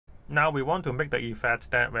Now we want to make the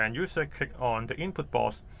effect that when user click on the input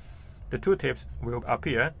box, the tooltips will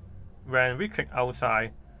appear. When we click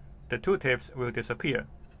outside, the tooltips will disappear.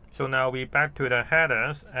 So now we back to the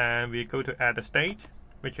headers and we go to add the state,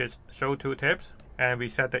 which is show tooltips, and we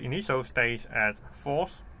set the initial state as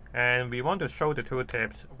false. And we want to show the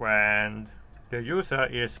tooltips when the user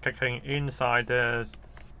is clicking inside the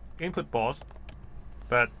input box,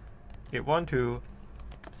 but it want to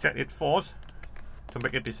set it false to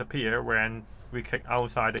make it disappear when we click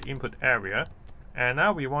outside the input area. And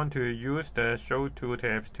now we want to use the show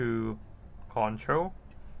tooltips to control,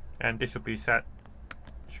 and this will be set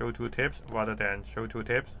show tooltips rather than show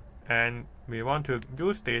tooltips. And we want to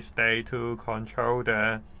use this state to control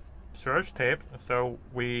the search tip, so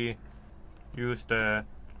we use the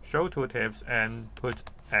show tooltips and put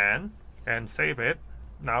and save it.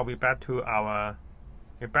 Now we back to our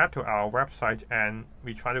website and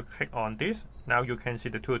we try to click on this. Now you can see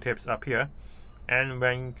the tooltips appear, and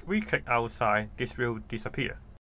when we click outside, this will disappear.